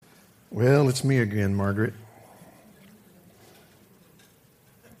Well, it's me again, Margaret.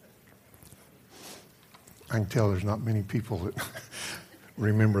 I can tell there's not many people that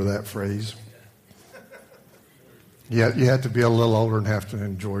remember that phrase. Yeah, you have to be a little older and have to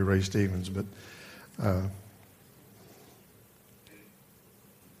enjoy Ray Stevens, but I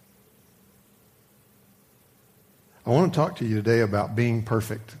want to talk to you today about being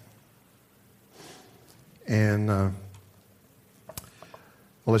perfect. And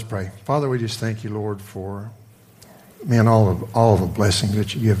well, let's pray. Father, we just thank you, Lord, for all of the blessings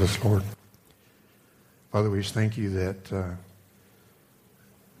that you give us, Lord. Father, we just thank you that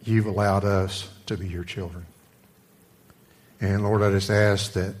you've allowed us to be your children. And Lord, I just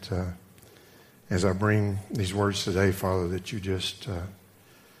ask that as I bring these words today, Father, that you just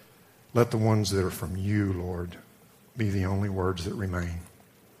let the ones that are from you, Lord, be the only words that remain.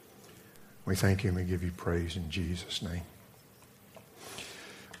 We thank you and we give you praise in Jesus' name.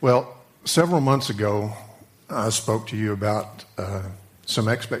 Well, several months ago, I spoke to you about some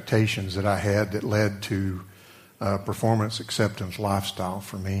expectations that I had that led to performance acceptance lifestyle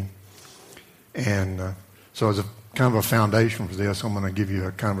for me. And so as a kind of a foundation for this, I'm going to give you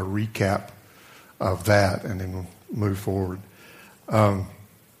a kind of a recap of that and then we'll move forward.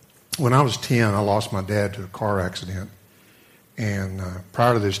 When I was 10, I lost my dad to a car accident. And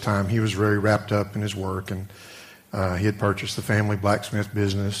prior to this time, he was very wrapped up in his work, and he had purchased the family blacksmith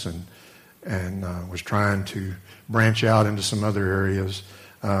business and was trying to branch out into some other areas,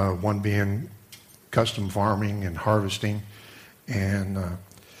 one being custom farming and harvesting. And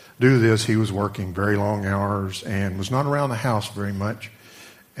due to this, he was working very long hours and was not around the house very much.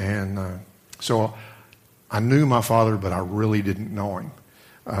 And so I knew my father, but I really didn't know him.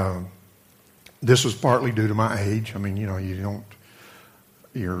 This was partly due to my age. I mean, you're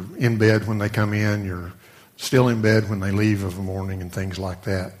in bed when they come in, you're still in bed when they leave of a morning and things like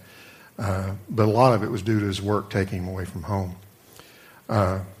that. But a lot of it was due to his work taking him away from home.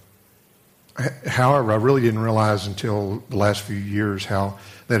 However, I really didn't realize until the last few years how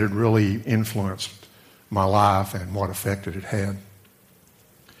that had really influenced my life and what effect it had.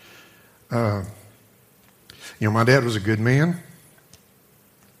 My dad was a good man.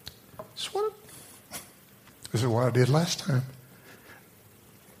 This is what I did last time.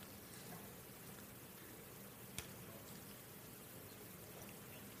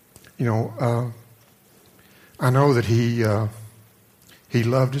 I know that he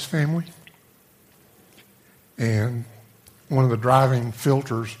loved his family. And one of the driving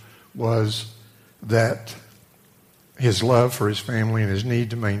filters was that his love for his family and his need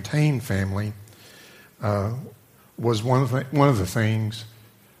to maintain family was one of the things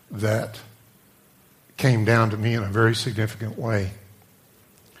that came down to me in a very significant way.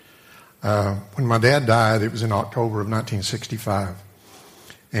 When my dad died, it was in October of 1965.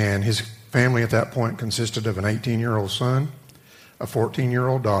 And his family at that point consisted of an 18-year-old son, a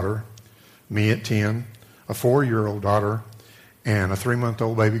 14-year-old daughter, me at 10, a 4-year-old daughter, and a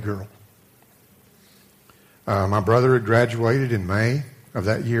 3-month-old baby girl. My brother had graduated in May of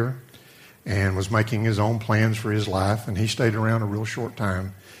that year and was making his own plans for his life, and he stayed around a real short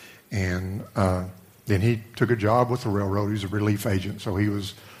time. And then he took a job with the railroad. He was a relief agent, so he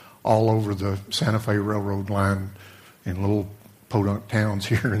was all over the Santa Fe Railroad line in little podunk towns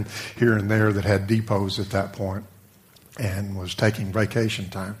here and there that had depots at that point, and was taking vacation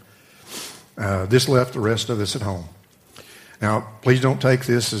time. This left the rest of us at home. Now, please don't take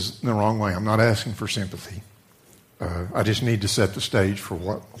this as the wrong way. I'm not asking for sympathy. I just need to set the stage for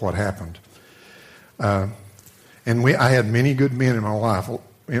what happened. I had many good men in my life.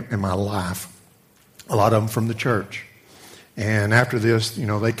 A lot of them from the church. And after this,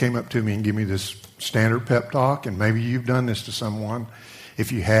 they came up to me and gave me this standard pep talk, and maybe you've done this to someone.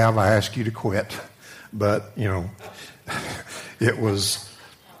 If you have, I ask you to quit. But, it was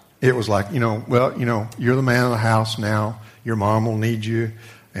like, you're the man of the house now. Your mom will need you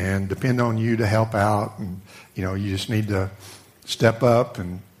and depend on you to help out. And, you just need to step up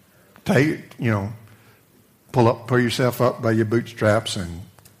and pull yourself up by your bootstraps and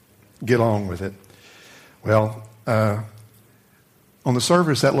get on with it. Well, on the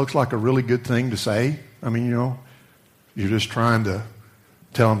surface, that looks like a really good thing to say. I mean, you're just trying to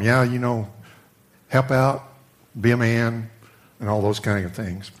tell them, help out, be a man, and all those kind of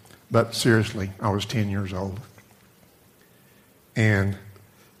things. But seriously, I was 10 years old. And,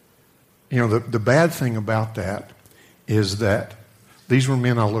 the bad thing about that is that these were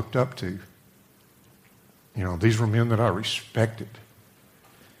men I looked up to. These were men that I respected.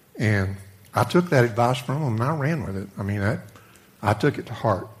 And I took that advice from them and I ran with it. I mean, I took it to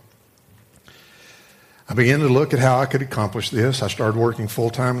heart. I began to look at how I could accomplish this. I started working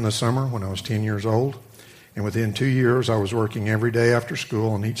full-time in the summer when I was 10 years old. And within 2 years, I was working every day after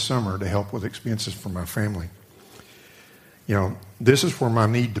school and each summer to help with expenses for my family. You know, this is where my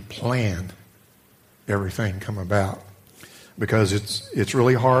need to plan everything come about. Because it's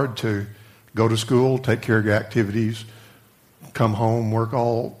really hard to go to school, take care of your activities, come home, work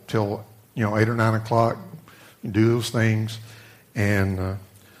all till 8 or 9 o'clock, do those things. And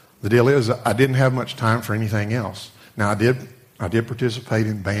the deal is I didn't have much time for anything else. Now, I did participate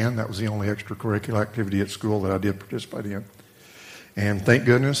in band. That was the only extracurricular activity at school that I did participate in. And thank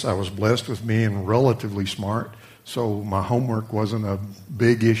goodness I was blessed with being relatively smart, so my homework wasn't a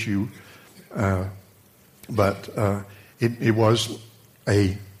big issue. But it was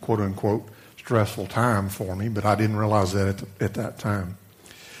a quote-unquote stressful time for me, but I didn't realize that at that time.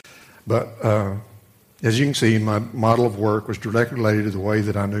 But as you can see, my model of work was directly related to the way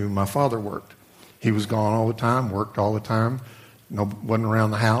that I knew my father worked. He was gone all the time, worked all the time, wasn't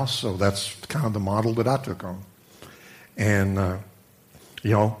around the house, so that's kind of the model that I took on. And,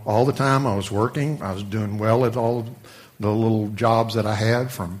 all the time I was working. I was doing well at all the little jobs that I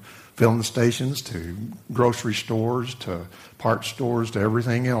had, from filling stations to grocery stores to parts stores to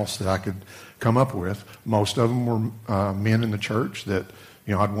everything else that I could come up with. Most of them were men in the church that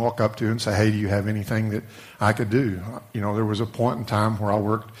I'd walk up to and say, hey, do you have anything that I could do? There was a point in time where I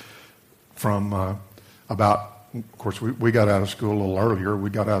worked from of course, we got out of school a little earlier. We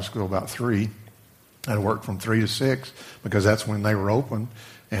got out of school about 3. I'd work from 3 to 6 because that's when they were open.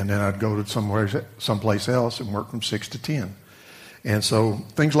 And then I'd go to someplace else and work from 6 to 10. And so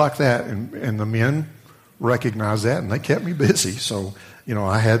things like that. And the men recognized that, and they kept me busy. So,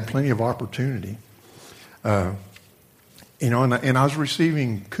 I had plenty of opportunity. And I was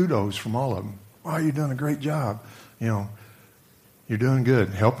receiving kudos from all of them. Wow, you're doing a great job. You're doing good,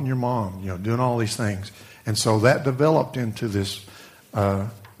 helping your mom, doing all these things. And so that developed into this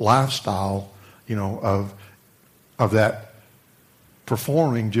lifestyle, of that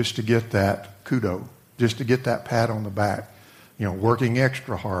performing just to get that kudo, just to get that pat on the back, working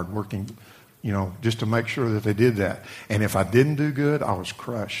extra hard, working, just to make sure that they did that. And if I didn't do good, I was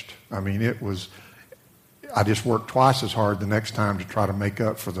crushed. I mean, I just worked twice as hard the next time to try to make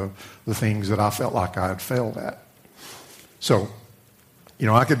up for the things that I felt like I had failed at. So,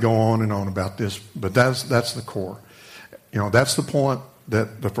 I could go on and on about this, but that's the core. That's the point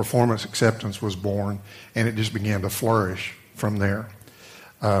that the performance acceptance was born, and it just began to flourish from there.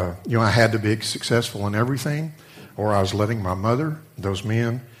 I had to be successful in everything, or I was letting my mother, those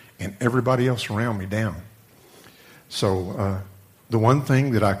men, and everybody else around me down. So the one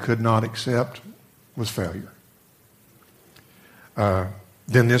thing that I could not accept was failure.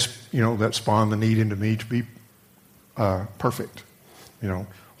 Then this, that spawned the need into me to be perfect.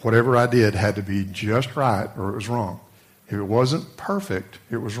 Whatever I did had to be just right or it was wrong. If it wasn't perfect,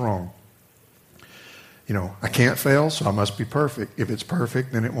 it was wrong. I can't fail, so I must be perfect. If it's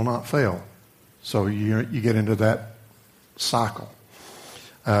perfect, then it will not fail. So you get into that cycle.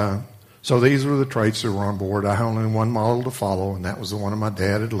 So these were the traits that were on board. I had only one model to follow, and that was the one my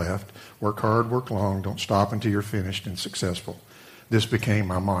dad had left. Work hard, work long, don't stop until you're finished and successful. This became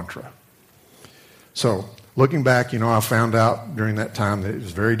my mantra. So looking back, I found out during that time that it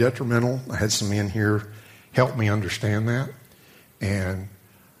was very detrimental. I had some men here help me understand that. And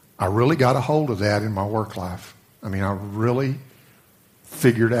I really got a hold of that in my work life. I mean, I really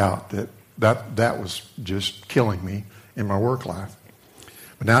figured out that was just killing me in my work life.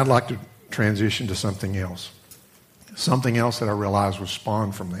 But now I'd like to transition to something else. Something else that I realized was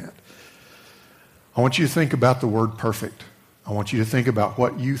spawned from that. I want you to think about the word perfect. I want you to think about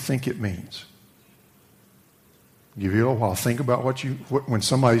what you think it means. Give you a little while. Think about when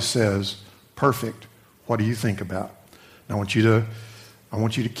somebody says perfect, what do you think about? And I want you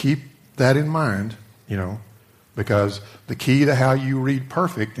to keep that in mind, because the key to how you read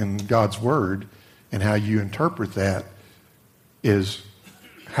perfect in God's Word and how you interpret that is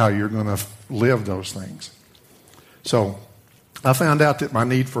how you're going to live those things. So I found out that my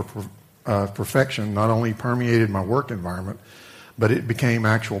need for perfection not only permeated my work environment, but it became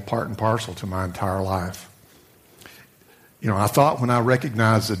actual part and parcel to my entire life. I thought when I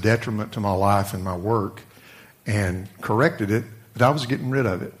recognized the detriment to my life and my work and corrected it, that I was getting rid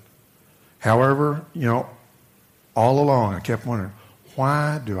of it. However, all along I kept wondering,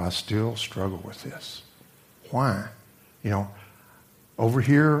 why do I still struggle with this? Why? Over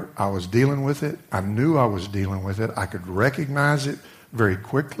here I was dealing with it. I knew I was dealing with it. I could recognize it very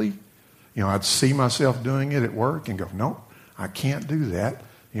quickly. I'd see myself doing it at work and go, nope, I can't do that.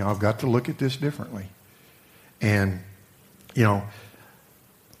 I've got to look at this differently. And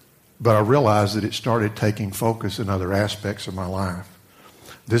But I realized that it started taking focus in other aspects of my life.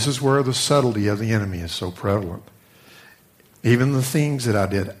 This is where the subtlety of the enemy is so prevalent. Even the things that I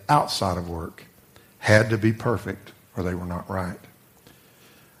did outside of work had to be perfect or they were not right.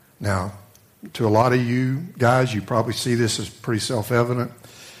 Now, to a lot of you guys, you probably see this as pretty self-evident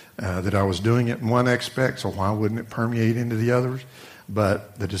that I was doing it in one aspect, so why wouldn't it permeate into the others?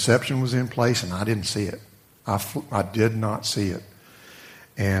 But the deception was in place and I didn't see it. I did not see it.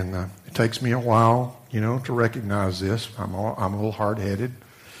 And it takes me a while, to recognize this. I'm a little hard-headed.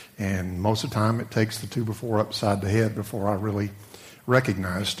 And most of the time it takes the two before upside the head before I really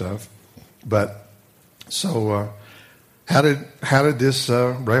recognize stuff. But so how did this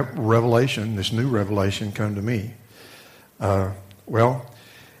revelation, this new revelation, come to me? Well,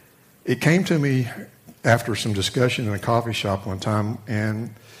 it came to me after some discussion in a coffee shop one time,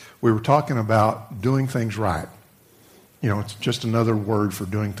 and we were talking about doing things right. It's just another word for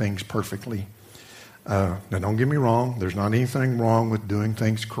doing things perfectly. Now, don't get me wrong. There's not anything wrong with doing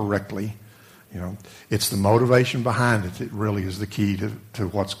things correctly. It's the motivation behind it that really is the key to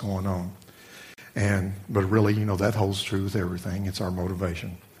what's going on. But really, that holds true with everything. It's our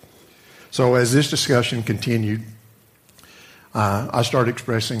motivation. So as this discussion continued, I started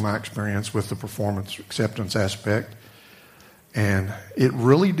expressing my experience with the performance acceptance aspect. And it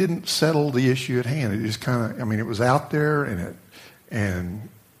really didn't settle the issue at hand. It just it was out there and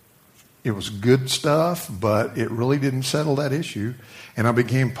it was good stuff, but it really didn't settle that issue. And I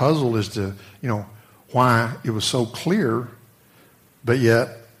became puzzled as to, why it was so clear, but yet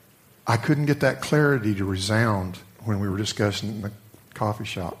I couldn't get that clarity to resound when we were discussing in the coffee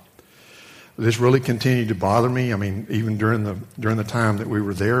shop. This really continued to bother me. Even during the time that we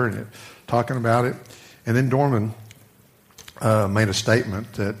were there and talking about it. And then Dorman made a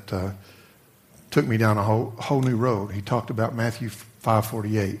statement that took me down a whole new road. He talked about Matthew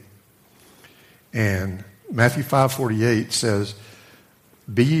 5:48. And Matthew 5:48 says,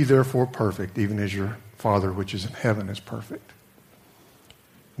 "Be ye therefore perfect, even as your Father which is in heaven is perfect."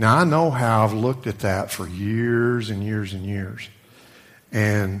 Now, I know how I've looked at that for years and years and years.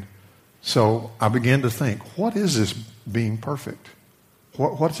 And so I began to think, what is this being perfect?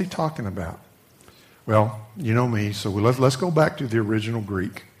 What's he talking about? Well, you know me, so let's go back to the original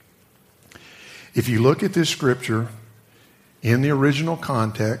Greek. If you look at this scripture in the original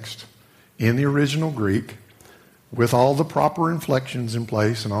context, in the original Greek, with all the proper inflections in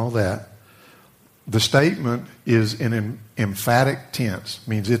place and all that, the statement is in an emphatic tense.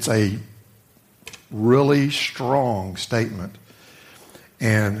 Means it's a really strong statement.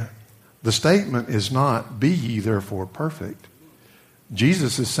 And the statement is not, "Be ye therefore perfect."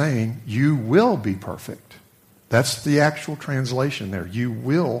 Jesus is saying, you will be perfect. That's the actual translation there. You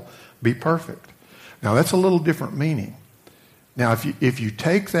will be perfect. Now, that's a little different meaning. Now, if you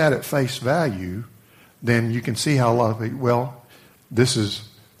take that at face value, then you can see how a lot of people, this is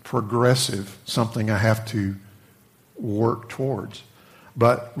progressive, something I have to work towards.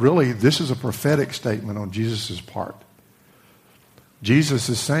 But really, this is a prophetic statement on Jesus' part. Jesus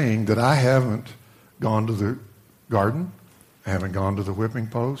is saying that I haven't gone to the garden, I haven't gone to the whipping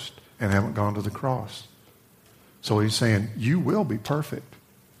post, and haven't gone to the cross. So he's saying, you will be perfect,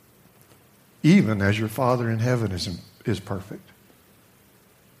 even as your Father in heaven is perfect.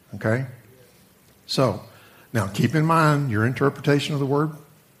 Okay? So, now keep in mind your interpretation of the word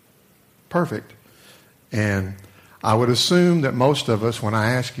perfect. And I would assume that most of us, when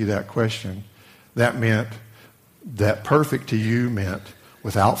I ask you that question, that meant that perfect to you meant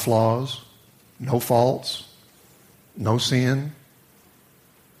without flaws, no faults, no sin,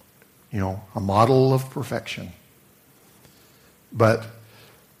 a model of perfection. But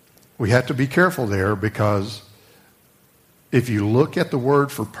we have to be careful there, because if you look at the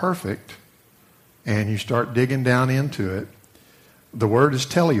word for perfect and you start digging down into it, the word is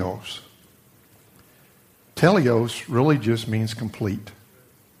teleos. Teleos really just means complete.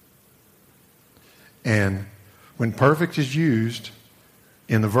 And when perfect is used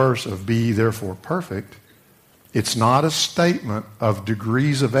in the verse of "be ye therefore perfect," it's not a statement of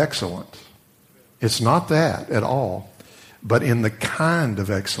degrees of excellence. It's not that at all, but in the kind of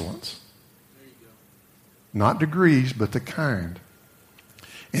excellence. Not degrees, but the kind.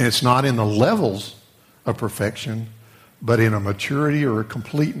 And it's not in the levels of perfection, but in a maturity or a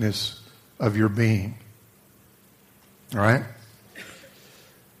completeness of your being. All right?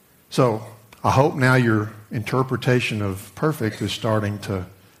 So, I hope now your interpretation of perfect is starting to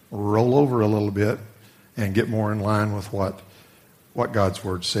roll over a little bit and get more in line with what God's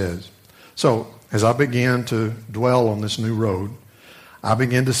Word says. So, as I began to dwell on this new road, I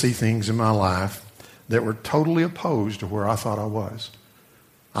began to see things in my life that were totally opposed to where I thought I was.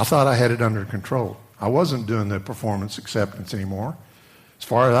 I thought I had it under control. I wasn't doing the performance acceptance anymore. As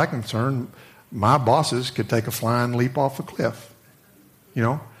far as I'm concerned, my bosses could take a flying leap off a cliff. You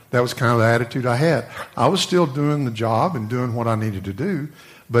know, that was kind of the attitude I had. I was still doing the job and doing what I needed to do,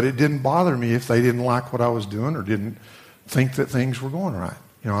 but it didn't bother me if they didn't like what I was doing or didn't think that things were going right.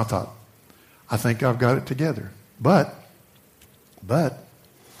 You know, I thought, I think I've got it together. But,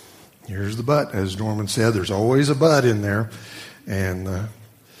 here's the but. As Norman said, there's always a but in there. And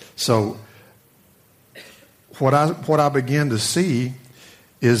so what I began to see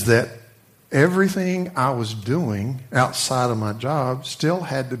is that everything I was doing outside of my job still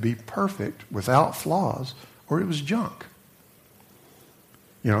had to be perfect without flaws, or it was junk.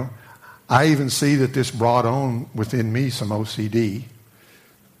 You know, I even see that this brought on within me some OCD.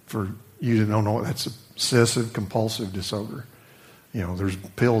 For you to don't know, that's obsessive compulsive disorder. You know, there's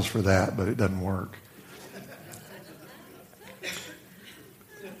pills for that, but it doesn't work.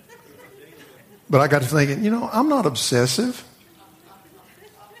 But I got to thinking, you know, I'm not obsessive.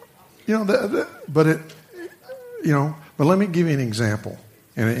 You know, but let me give you an example.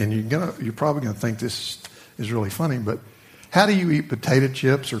 And you're probably going to think this is really funny, but how do you eat potato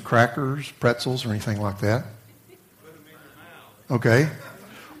chips or crackers, pretzels, or anything like that? Okay.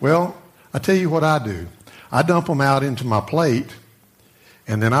 Well, I tell you what I do. I dump them out into my plate,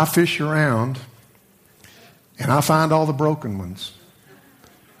 and then I fish around, and I find all the broken ones.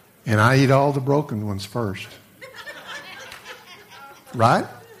 And I eat all the broken ones first. Right?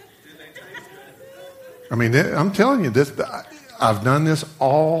 I mean, I'm telling you, this. I've done this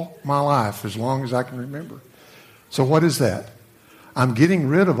all my life, as long as I can remember. So what is that? I'm getting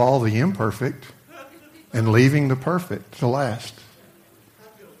rid of all the imperfect and leaving the perfect to last.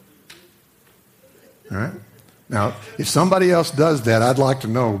 All right? Now, if somebody else does that, I'd like to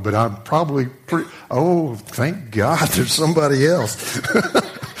know, but I'm probably thank God there's somebody else.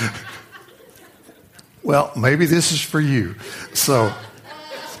 Well, maybe this is for you. So,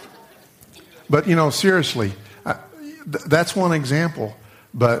 but, you know, seriously, that's one example.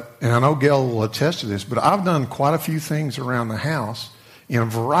 And I know Gail will attest to this, but I've done quite a few things around the house in a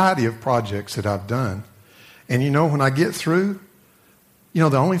variety of projects that I've done. And, you know, when I get through, you know,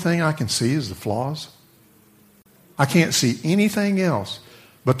 the only thing I can see is the flaws. I can't see anything else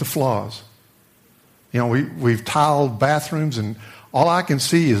but the flaws. You know, we've tiled bathrooms, and all I can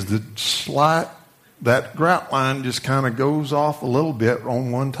see is the slight, that grout line just kind of goes off a little bit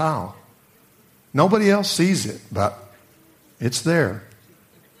on one tile. Nobody else sees it, but it's there.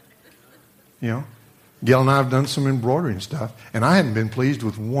 You know, Gail and I have done some embroidery and stuff, and I hadn't been pleased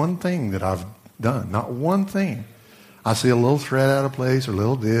with one thing that I've done. Not one thing. I see a little thread out of place, or a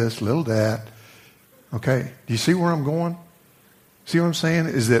little this, a little that. Okay, do you see where I'm going? See what I'm saying?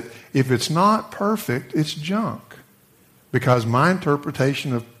 Is that if it's not perfect, it's junk. Because my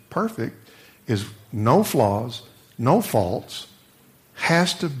interpretation of perfect is no flaws, no faults,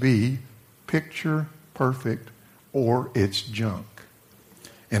 has to be picture perfect, or it's junk.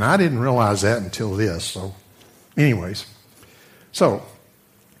 And I didn't realize that until this. So, anyways. So,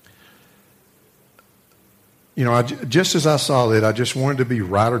 you know, just as I saw that, I just wanted to be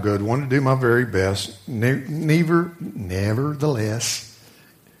right or good, wanted to do my very best. Nevertheless,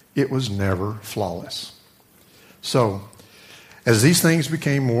 it was never flawless. So, as these things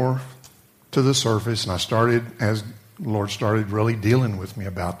became more to the surface, and as the Lord started really dealing with me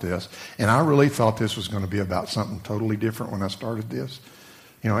about this, and I really thought this was going to be about something totally different when I started this.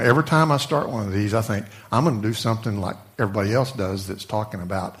 You know, every time I start one of these, I think, I'm going to do something like everybody else does that's talking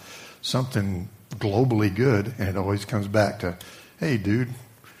about something globally good, and it always comes back to, hey, dude,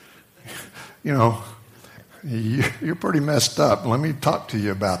 you know, you're pretty messed up. Let me talk to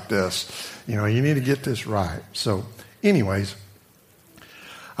you about this. You know, you need to get this right. So, anyways,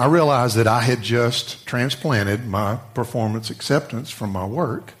 I realized that I had just transplanted my performance acceptance from my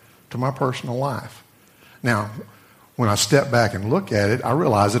work to my personal life. Now, when I step back and look at it, I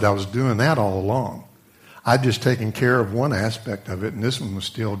realized that I was doing that all along. I'd just taken care of one aspect of it, and this one was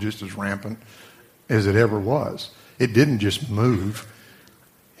still just as rampant as it ever was. It didn't just move.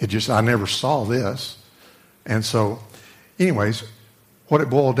 I never saw this. And so, anyways, what it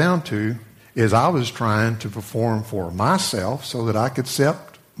boiled down to is I was trying to perform for myself so that I could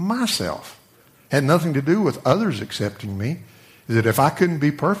accept myself. Had nothing to do with others accepting me. Is that if I couldn't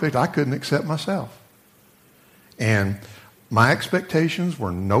be perfect, I couldn't accept myself. And my expectations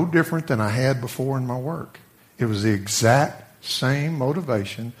were no different than I had before in my work. It was the exact same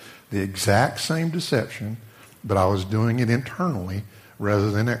motivation, the exact same deception, but I was doing it internally rather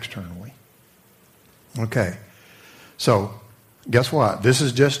than externally. Okay. So, guess what? This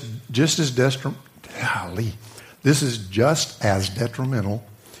is just as detrimental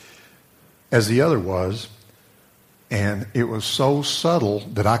as the other was, and it was so subtle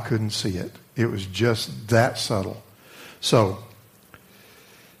that I couldn't see it. It was just that subtle. So,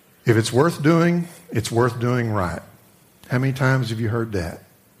 if it's worth doing right. How many times have you heard that?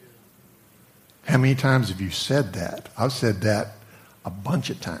 How many times have you said that? I've said that a bunch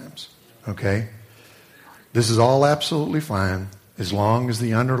of times. Okay? This is all absolutely fine as long as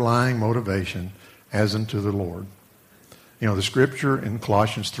the underlying motivation as unto the Lord. You know, the scripture in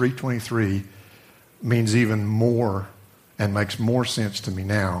Colossians 3:23 means even more and makes more sense to me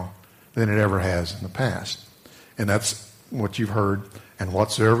now than it ever has in the past. And that's what you've heard. And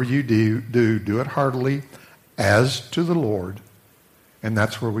whatsoever you do it heartily as to the Lord. And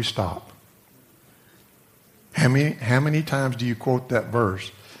that's where we stop. How many times do you quote that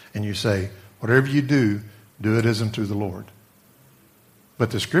verse and you say, whatever you do it as unto the Lord?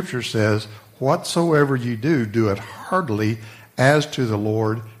 But the scripture says, whatsoever you do it heartily as to the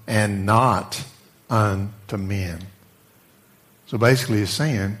Lord and not unto men. So basically it's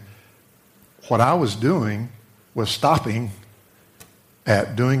saying, what I was doing was stopping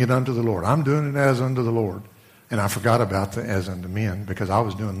at doing it unto the Lord. I'm doing it as unto the Lord. And I forgot about the as unto men because I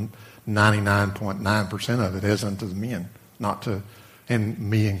was doing 99.9% of it as unto the men, not to, and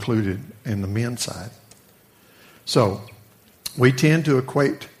me included in the men's side. So we tend to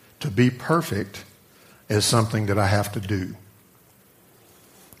equate to be perfect as something that I have to do.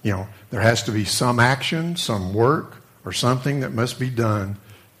 You know, there has to be some action, some work, or something that must be done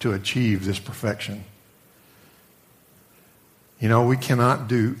to achieve this perfection. You know, we cannot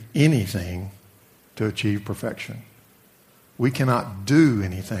do anything to achieve perfection. We cannot do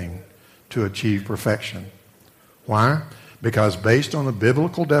anything to achieve perfection. Why? Because based on the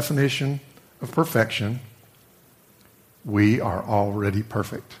biblical definition of perfection, we are already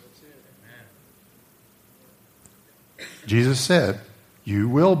perfect. Jesus said, you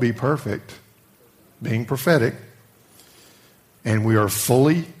will be perfect, being prophetic, and we are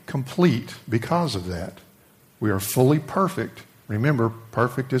fully complete because of that. We are fully perfect. Remember,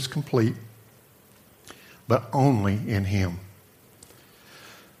 perfect is complete, but only in Him.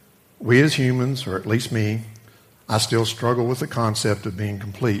 We as humans, or at least me, I still struggle with the concept of being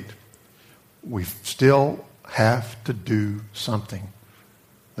complete. We still have to do something.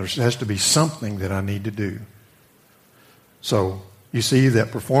 There has to be something that I need to do. So, you see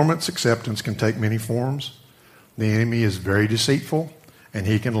that performance acceptance can take many forms. The enemy is very deceitful, and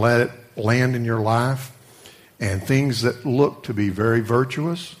he can let it land in your life. And things that look to be very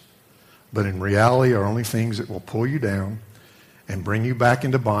virtuous, but in reality are only things that will pull you down and bring you back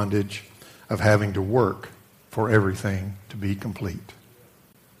into bondage of having to work for everything to be complete.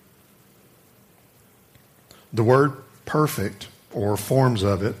 The word perfect, or forms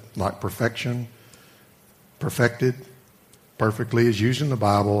of it, like perfection, perfected, perfectly, is used in the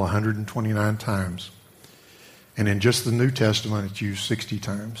Bible 129 times. And in just the New Testament, it's used 60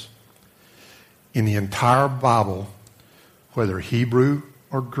 times. In the entire Bible, whether Hebrew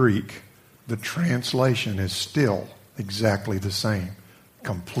or Greek, the translation is still exactly the same.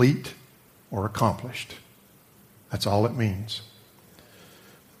 Complete or accomplished. That's all it means.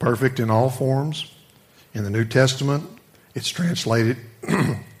 Perfect in all forms. In the New Testament, it's translated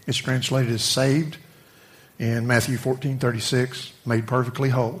as saved. In Matthew 14:36, made perfectly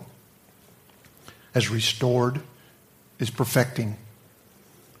whole. As restored is perfecting.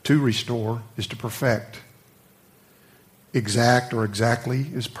 To restore is to perfect. Exact or exactly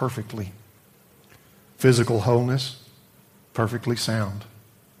is perfectly. Physical wholeness, perfectly sound.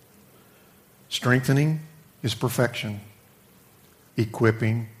 Strengthening is perfection.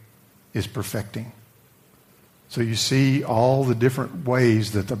 Equipping is perfecting. So you see all the different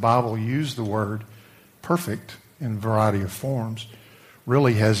ways that the Bible used the word perfect in a variety of forms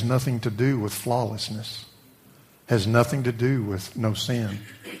really has nothing to do with flawlessness. Has nothing to do with no sin.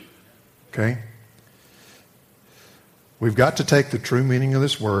 Okay? We've got to take the true meaning of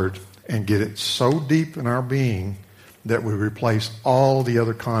this word and get it so deep in our being that we replace all the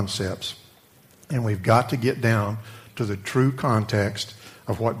other concepts. And we've got to get down to the true context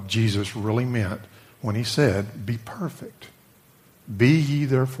of what Jesus really meant when he said, be perfect. Be ye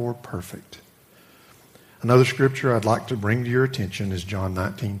therefore perfect. Another scripture I'd like to bring to your attention is John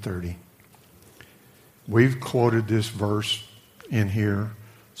 19:30. We've quoted this verse in here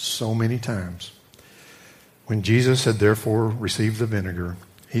so many times. When Jesus had therefore received the vinegar,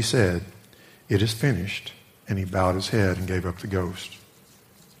 he said, it is finished, and he bowed his head and gave up the ghost.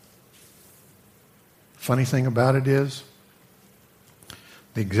 Funny thing about it is,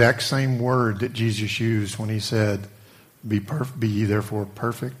 the exact same word that Jesus used when he said, be ye therefore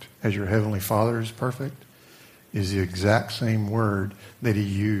perfect as your heavenly Father is perfect, is the exact same word that he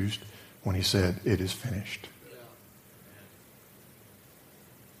used when he said, "It is finished."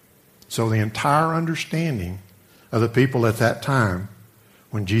 So the entire understanding of the people at that time,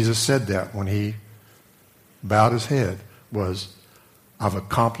 when Jesus said that, when he bowed his head, was, I've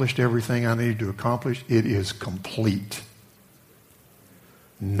accomplished everything I needed to accomplish. It is complete.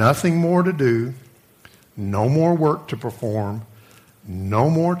 Nothing more to do. No more work to perform. No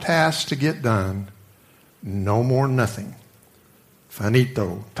more tasks to get done. No more nothing.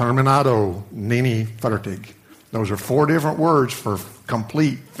 Finito, terminato, nini fertig. Those are 4 different words for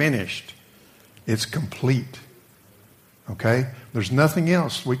complete, finished. It's complete. Okay? There's nothing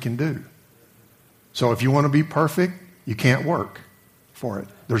else we can do. So if you want to be perfect, you can't work for it.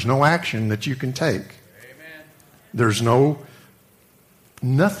 There's no action that you can take. Amen. There's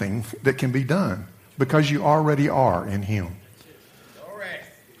nothing that can be done because you already are in Him.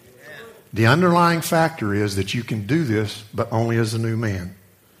 The underlying factor is that you can do this, but only as a new man.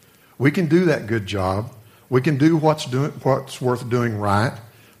 We can do that good job. We can do what's worth doing right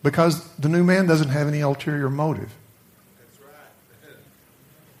because the new man doesn't have any ulterior motive. That's right.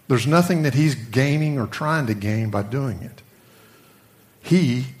 There's nothing that he's gaining or trying to gain by doing it.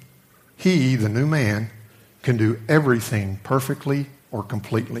 He, the new man, can do everything perfectly or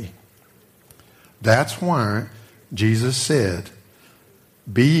completely. That's why Jesus said,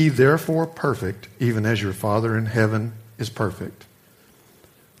 "Be ye therefore perfect, even as your Father in heaven is perfect."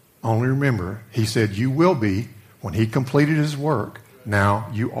 Only remember, he said you will be when he completed his work. Now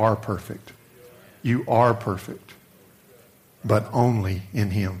you are perfect. You are perfect, but only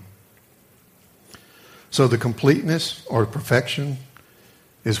in him. So the completeness or perfection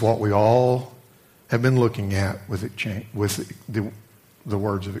is what we all have been looking at with the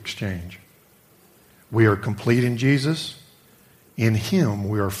words of exchange. We are complete in Jesus. In him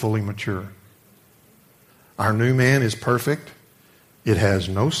we are fully mature. Our new man is perfect. It has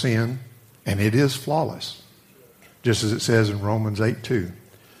no sin, and it is flawless. Just as it says in Romans 8:2.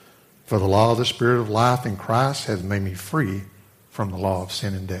 For the law of the Spirit of life in Christ has made me free from the law of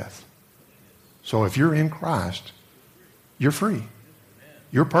sin and death. So if you're in Christ, you're free.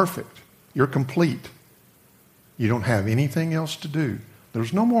 You're perfect. You're complete. You don't have anything else to do.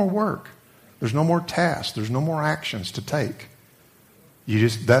 There's no more work. There's no more tasks. There's no more actions to take.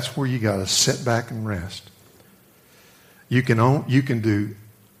 That's where you got to sit back and rest. You can do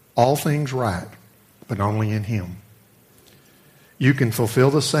all things right, but only in him. You can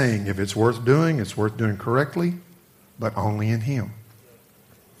fulfill the saying, if it's worth doing correctly, but only in him.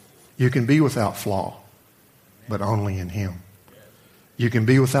 You can be without flaw, but only in him. You can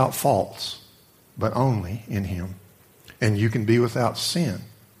be without faults, but only in him. And you can be without sin,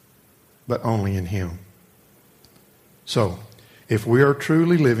 but only in him. So, if we are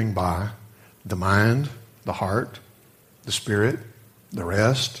truly living by the mind, the heart, the spirit, the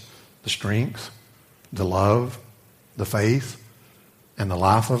rest, the strength, the love, the faith, and the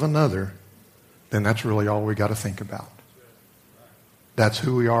life of another, then that's really all we got to think about. That's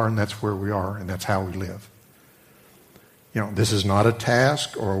who we are, and that's where we are, and that's how we live. This is not a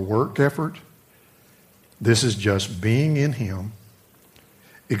task or a work effort. This is just being in him.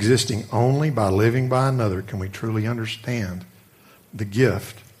 Existing only by living by another can we truly understand the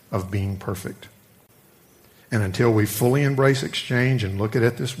gift of being perfect. And until we fully embrace exchange and look at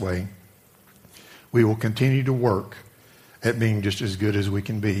it this way, we will continue to work at being just as good as we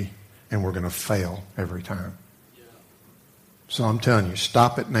can be, and we're going to fail every time. So I'm telling you,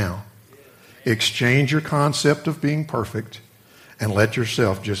 stop it now. Exchange your concept of being perfect and let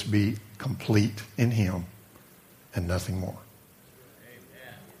yourself just be complete in him and nothing more.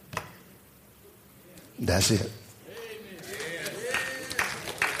 That's it.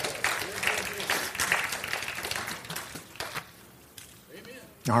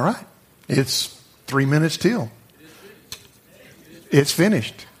 All right. It's 3 minutes till. It's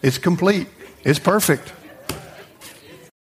finished. It's complete. It's perfect.